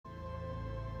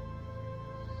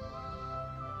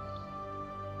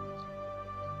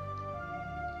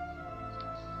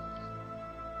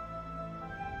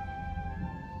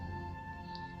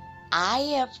Hi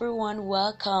everyone,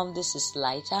 welcome. This is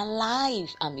Light and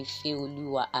Life. I'm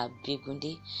Ifeoluwa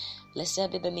Abegunde.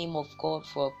 Blessed be the name of God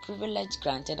for a privilege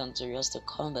granted unto us to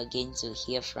come again to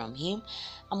hear from Him,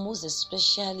 and most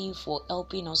especially for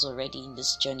helping us already in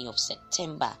this journey of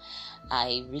September.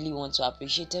 I really want to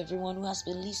appreciate everyone who has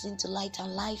been listening to Light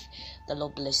and Life. The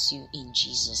Lord bless you in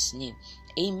Jesus' name.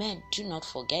 Amen. Do not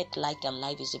forget, Light and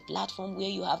Life is a platform where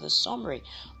you have a summary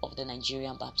of the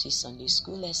Nigerian Baptist Sunday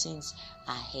School lessons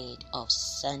ahead of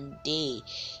Sunday.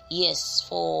 Yes,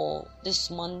 for this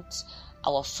month,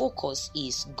 our focus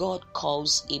is God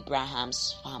calls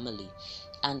Abraham's family.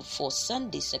 And for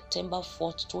Sunday, September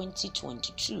 4th,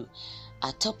 2022,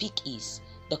 our topic is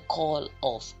the call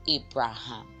of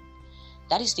Abraham.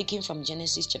 That is taken from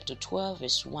Genesis chapter 12,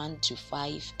 verse 1 to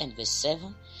 5 and verse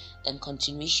 7. Then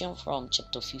continuation from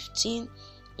chapter 15,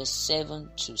 verse 7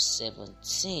 to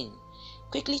 17.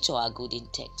 Quickly to our golden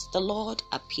text. The Lord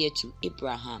appeared to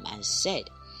Abraham and said,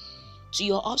 "To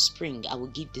your offspring I will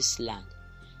give this land."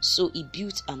 So he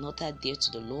built an altar there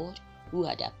to the Lord who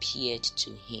had appeared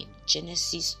to him.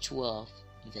 Genesis 12,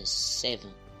 verse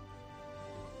 7.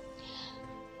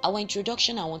 Our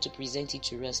introduction, I want to present it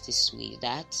to us this way,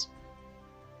 that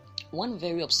one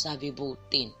very observable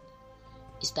thing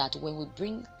is that when we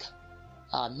bring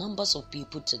numbers of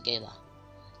people together,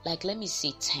 like let me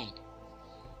say 10,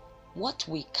 what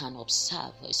we can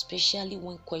observe, especially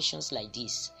when questions like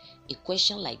this, a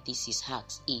question like this is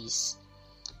asked, is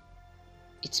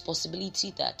it's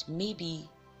possibility that maybe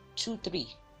 2, 3,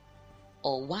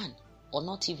 or 1, or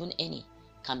not even any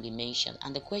can be mentioned.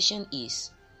 And the question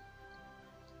is,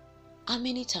 how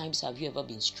many times have you ever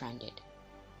been stranded?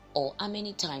 Or how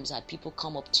many times have people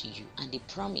come up to you and they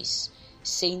promise,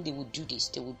 saying they will do this,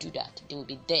 they will do that, they will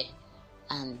be there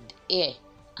and here,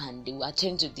 and they will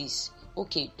attend to this.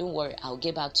 Okay, don't worry, I'll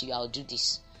get back to you, I'll do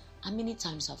this. How many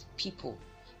times have people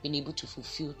been able to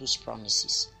fulfill those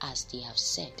promises as they have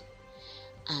said?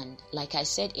 And like I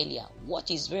said earlier,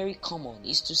 what is very common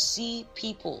is to see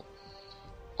people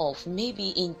of maybe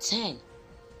in 10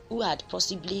 who had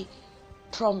possibly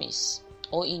promised,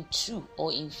 or in 2,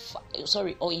 or in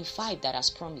 5 that has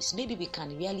promised. Maybe we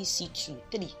can really see 2,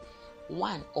 3,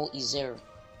 1, or 0.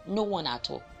 No one at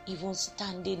all even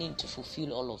standing in to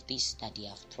fulfill all of this that they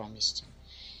have promised.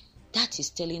 That is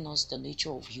telling us the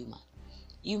nature of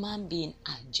human beings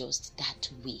are just that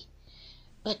way.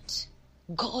 But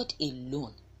God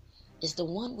alone is the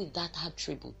one with that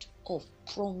attribute of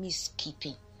promise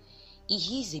keeping.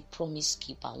 He is a promise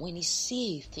keeper. When He says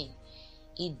a thing,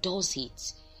 He does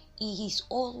it. He is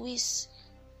always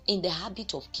in the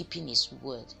habit of keeping His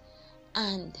word.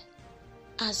 And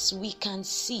as we can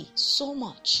see so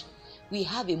much, we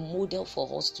have a model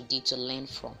for us today to learn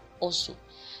from. Also,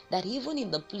 that even in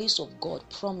the place of God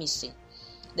promising,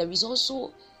 there is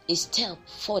also a step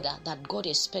further that God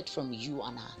expects from you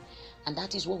and I. And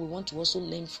that is what we want to also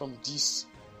learn from this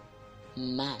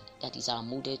man that is our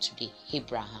model today,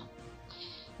 Abraham.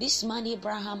 This man,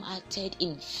 Abraham, acted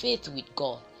in faith with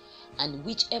God, and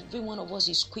which every one of us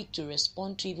is quick to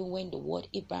respond to. Even when the word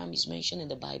Abraham is mentioned in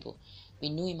the Bible, we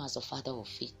know him as the father of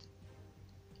faith.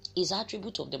 His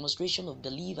attribute of demonstration of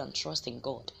belief and trust in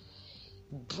God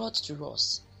brought to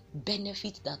us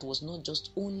benefit that was not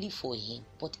just only for him,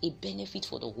 but a benefit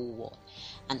for the whole world.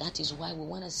 And that is why we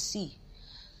want to see,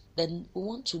 then we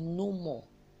want to know more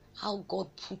how God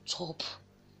put up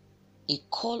a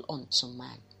call unto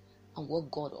man and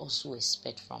what God also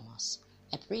expects from us.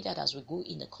 I pray that as we go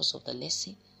in the course of the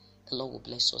lesson, the Lord will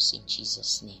bless us in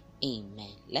Jesus' name.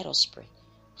 Amen. Let us pray.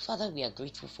 Father, we are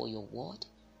grateful for your word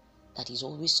that is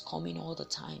always coming all the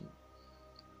time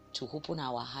to open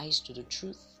our eyes to the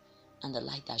truth and the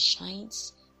light that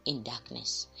shines in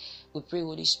darkness. We pray,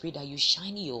 Holy Spirit, that you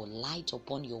shine your light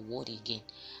upon your word again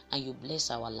and you bless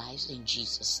our lives in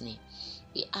Jesus' name.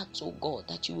 We ask, oh God,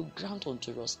 that you will grant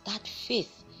unto us that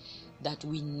faith that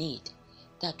we need,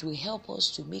 that will help us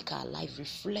to make our life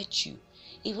reflect you,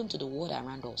 even to the world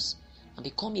around us, and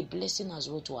become a blessing as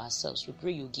well to ourselves. We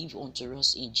pray you give unto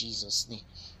us in Jesus' name.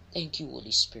 Thank you,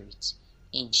 Holy Spirit.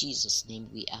 In Jesus' name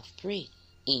we have prayed.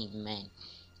 Amen.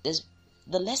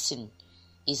 The lesson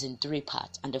is in 3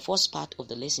 parts, and the first part of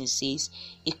the lesson says,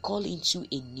 a call into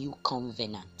a new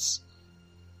covenant.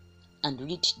 And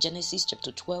read Genesis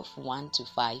chapter 12, 1 to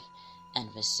 5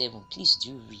 and verse 7. Please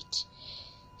do read.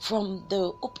 From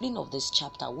the opening of this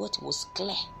chapter, what was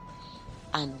clear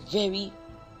and very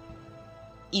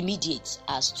immediate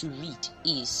as to read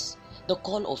is the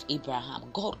call of Abraham.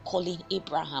 God calling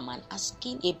Abraham and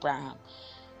asking Abraham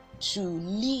to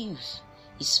leave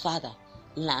his father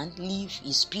land, leave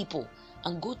his people,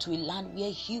 and go to a land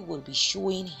where he will be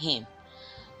showing him.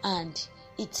 And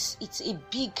it's a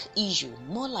big issue,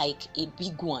 more like a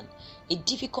big one, a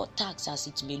difficult task as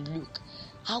it may look.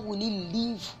 How will he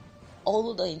leave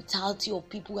all the entirety of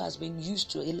people he has been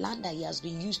used to, a land that he has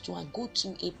been used to, and go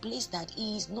to a place that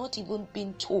he is not even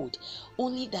being told,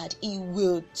 only that he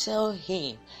will tell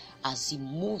him as he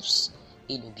moves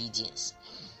in obedience?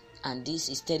 And this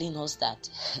is telling us that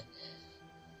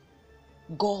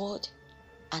God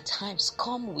at times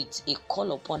come with a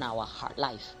call upon our heart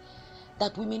life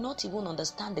that we may not even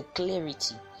understand the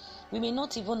clarity. We may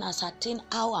not even ascertain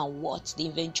how and what the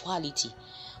eventuality.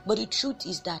 But the truth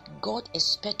is that God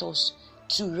expects us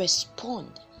to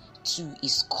respond to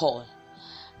his call.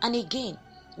 And again,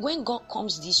 when God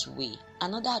comes this way,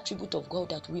 another attribute of God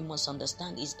that we must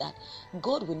understand is that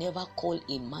God will never call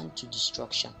a man to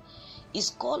destruction.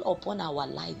 His call upon our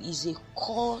life is a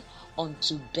call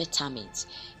unto betterment.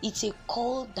 It's a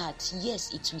call that,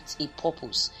 yes, it's with a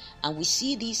purpose. And we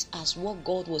see this as what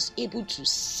God was able to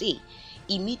say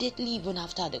immediately even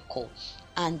after the call.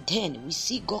 And then we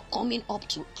see God coming up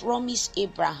to promise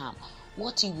Abraham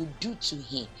what he will do to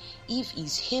him if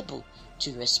he's able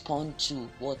to respond to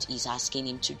what he's asking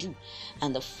him to do.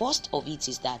 And the first of it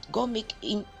is that God make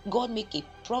a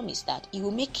promise that he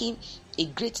will make him a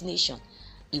great nation.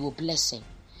 He will bless him.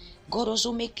 God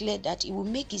also make clear that he will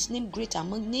make his name great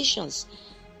among nations,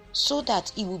 so that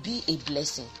he will be a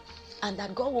blessing, and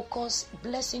that God will cause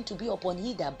blessing to be upon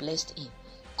he that blessed him,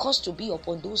 cause to be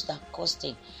upon those that cursed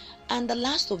him. And the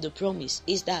last of the promise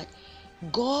is that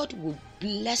God will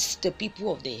bless the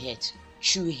people of the earth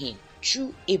through him,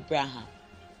 through Abraham.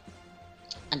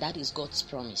 And that is God's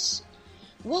promise.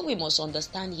 What we must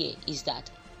understand here is that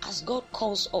as God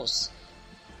calls us,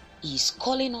 he is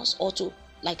calling us also,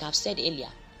 like I've said earlier,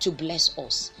 to bless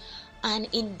us. And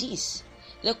in this,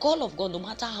 the call of God, no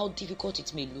matter how difficult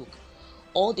it may look,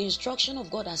 or the instruction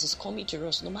of God as is coming to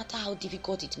us, no matter how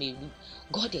difficult it may look,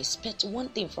 God expects one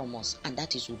thing from us, and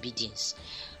that is obedience.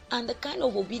 And the kind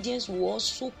of obedience we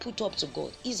also put up to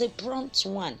God is a prompt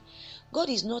one. God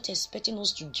is not expecting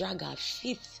us to drag our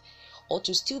faith, or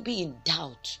to still be in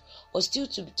doubt, or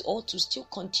to still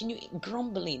continue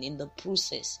grumbling in the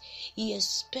process. He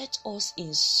expects us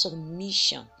in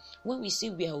submission. When we say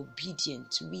we are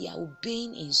obedient, we are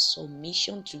obeying in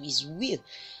submission to his will.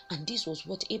 And this was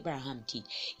what Abraham did.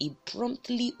 He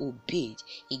promptly obeyed.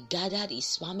 He gathered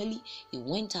his family. He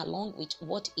went along with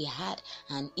what he had,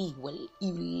 and he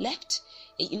left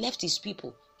his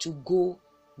people to go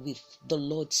with the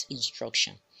Lord's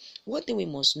instruction. What we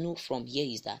must know from here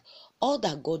is that all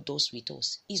that God does with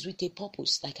us is with a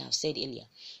purpose, like I've said earlier.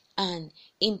 And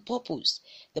in purpose,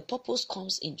 the purpose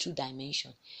comes in two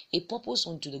dimensions. A purpose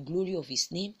unto the glory of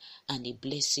his name, and a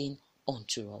blessing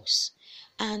unto us.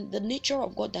 And the nature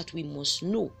of God that we must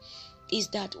know is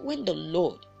that when the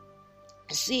Lord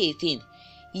say a thing,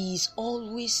 he is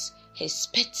always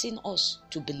expecting us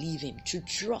to believe him, to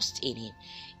trust in him.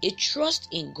 A trust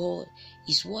in God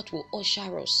is what will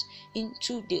usher us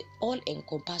into the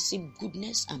all-encompassing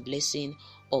goodness and blessing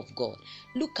of God.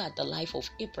 Look at the life of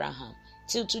Abraham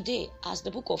till today, as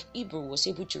the book of Hebrews was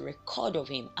able to record of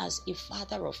him as a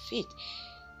father of faith.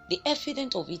 The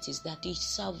evidence of it is that the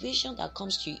salvation that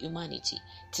comes to humanity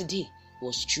today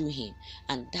was through him,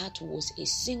 and that was a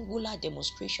singular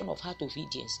demonstration of heart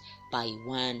obedience by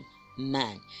one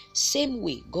man. Same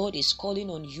way, God is calling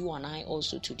on you and I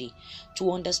also today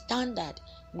to understand that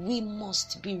we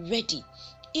must be ready,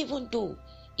 even though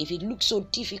if it looks so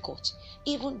difficult,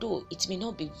 even though it may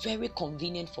not be very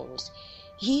convenient for us.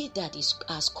 He that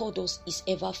has called us is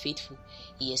ever faithful.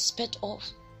 He expects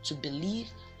us to believe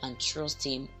and trust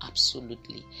him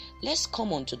absolutely. Let's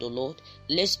come unto the Lord.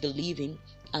 Let's believe him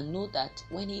and know that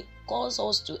when he calls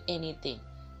us to anything,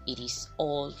 it is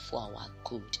all for our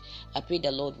good. I pray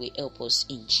the Lord will help us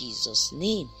in Jesus'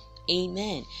 name.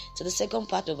 Amen. So the second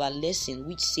part of our lesson,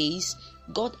 which says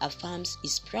God affirms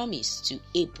his promise to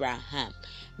Abraham.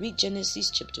 Read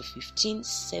Genesis chapter 15,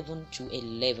 7 to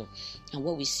 11. And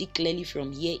what we see clearly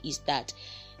from here is that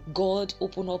God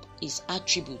opened up his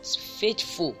attributes,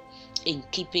 faithful in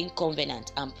keeping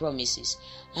covenant and promises.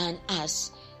 And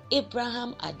as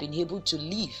Abraham had been able to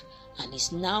live and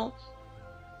is now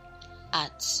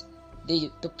at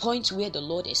the point where the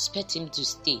Lord expects him to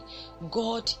stay,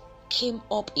 God came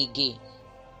up again,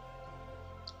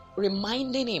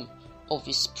 reminding him of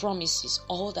his promises,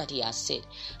 all that he has said.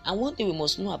 And one thing we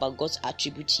must know about God's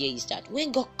attribute here is that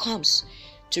when God comes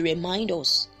to remind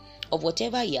us of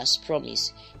whatever he has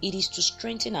promised, it is to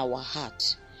strengthen our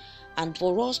heart, and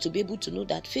for us to be able to know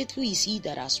that faithful is he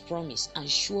that has promised, and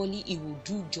surely he will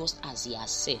do just as he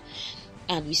has said.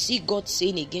 And we see God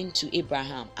saying again to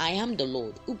Abraham, I am the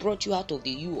Lord who brought you out of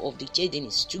the Ur of the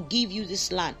Chaldeans to give you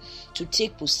this land to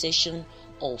take possession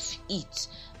of it.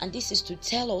 And this is to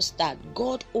tell us that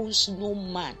God owes no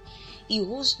man. He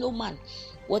owes no man.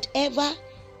 Whatever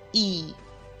he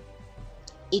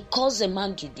calls a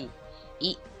man to do,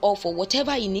 or for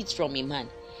whatever he needs from a man,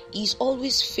 he is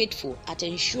always faithful at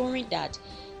ensuring that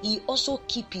he also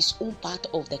keep his own part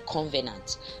of the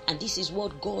covenant. And this is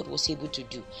what God was able to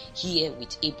do here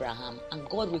with Abraham. And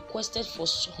God requested for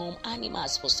some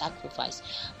animals for sacrifice,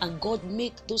 and God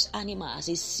made those animals as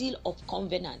a seal of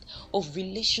covenant, of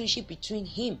relationship between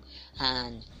him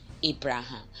and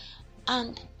Abraham.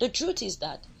 And the truth is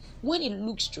that when it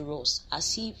looks to us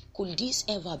as if, could this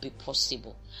ever be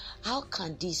possible? How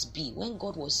can this be? When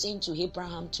God was saying to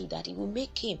Abraham too that he will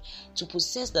make him to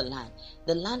possess the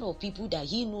land of people that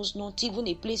he knows not, even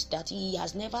a place that he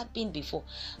has never been before.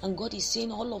 And God is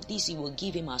saying all of this he will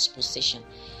give him as possession.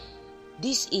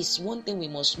 This is one thing we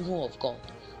must know of God,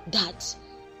 that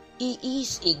he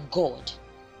is a God,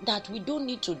 that we don't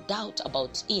need to doubt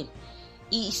about him.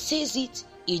 He says it,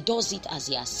 he does it as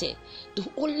he has said. The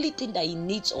only thing that he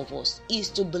needs of us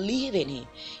is to believe in him,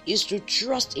 is to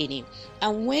trust in him.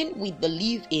 And when we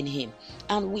believe in him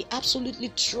and we absolutely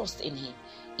trust in him,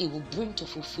 he will bring to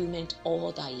fulfillment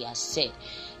all that he has said.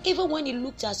 Even when it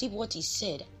looked as if what he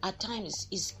said at times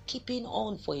is keeping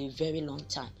on for a very long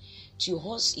time. To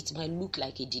us, it might look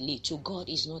like a delay. To God,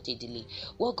 it's not a delay.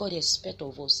 What God expects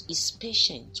of us is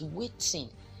patience,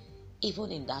 waiting,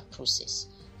 even in that process.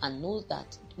 And know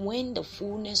that when the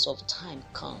fullness of time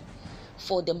comes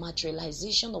for the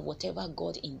materialization of whatever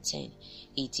God intends,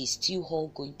 it is still all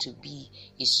going to be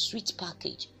a sweet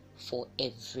package for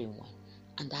everyone.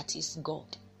 And that is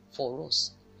God for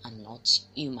us and not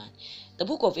human. The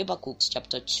book of Habakkuk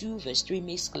chapter 2 verse 3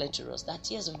 makes clear to us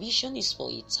that yes, vision is for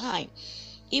a time.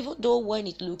 Even though when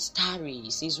it looks tarry,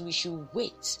 it says we should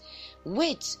wait,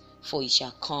 for it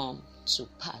shall come to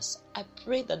pass. I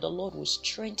pray that the Lord will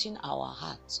strengthen our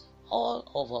hearts, all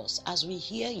of us, as we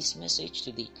hear his message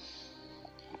today,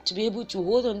 to be able to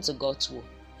hold on to God's word,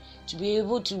 to be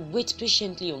able to wait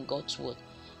patiently on God's word,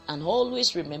 and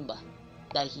always remember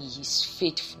that he is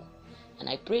faithful. And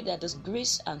I pray that this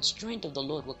grace and strength of the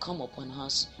Lord will come upon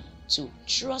us to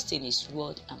trust in his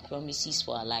word and promises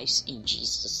for our lives in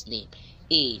Jesus' name.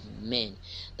 Amen.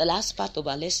 The last part of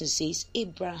our lesson says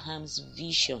Abraham's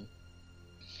vision.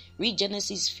 Read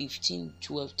Genesis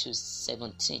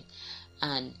 15:12-17.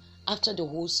 And after the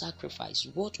whole sacrifice,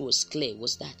 what was clear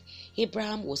was that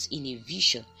Abraham was in a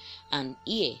vision, and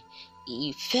here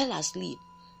he fell asleep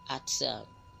at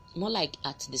more like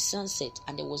at the sunset,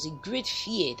 and there was a great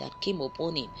fear that came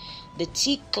upon him. The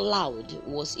thick cloud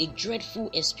was a dreadful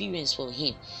experience for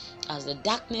him, as the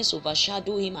darkness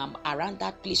overshadowed him around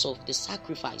that place of the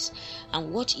sacrifice.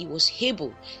 And what he was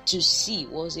able to see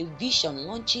was a vision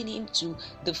launching him to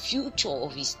the future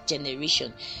of his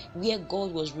generation, where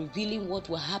God was revealing what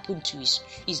will happen to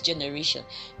his generation,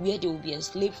 where they will be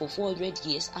enslaved for 400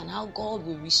 years, and how God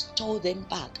will restore them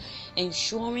back,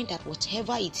 ensuring that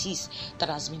whatever it is that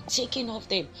has been taken of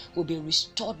them will be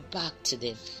restored back to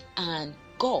them. And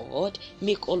God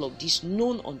make all of this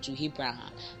known unto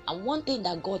Abraham. And one thing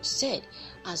that God said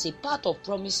as a part of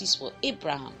promises for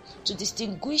Abraham to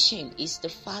distinguish him is the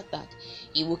fact that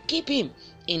he will keep him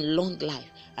in long life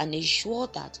and ensure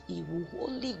that he will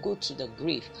only go to the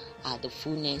grave at the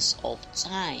fullness of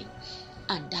time.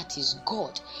 And that is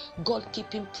God. God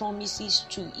keeping promises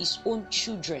to his own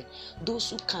children, those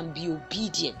who can be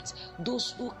obedient,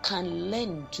 those who can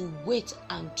learn to wait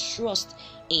and trust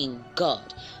in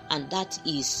God. And that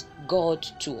is God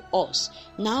to us.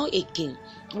 Now again,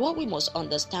 what we must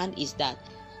understand is that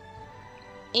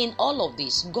in all of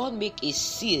this, God make a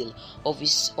seal of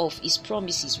his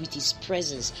promises with his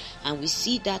presence, and we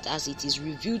see that as it is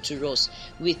revealed to us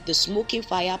with the smoking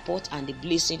fire pot and the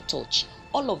blazing torch.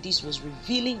 All of this was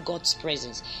revealing God's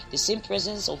presence, the same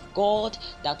presence of God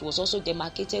that was also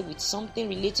demarcated with something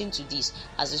relating to this,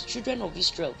 as the children of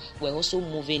Israel were also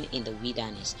moving in the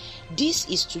wilderness. This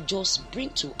is to just bring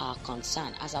to our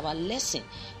concern, as our lesson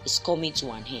is coming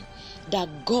to an end,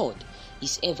 that God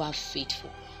is ever faithful.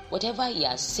 Whatever he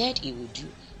has said he will do,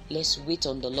 let's wait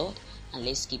on the Lord and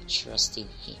let's keep trusting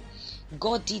him.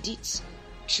 God did it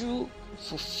through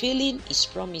fulfilling his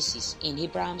promises in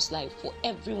Abraham's life for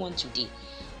everyone today,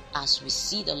 as we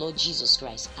see the Lord Jesus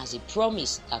Christ as a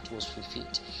promise that was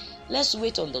fulfilled. Let's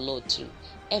wait on the Lord too.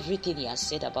 Everything he has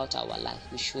said about our life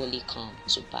will surely come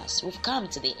to pass. We've come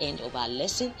to the end of our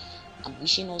lesson. I'm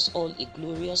wishing us all a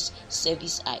glorious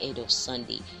service ahead of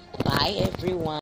Sunday. Bye everyone.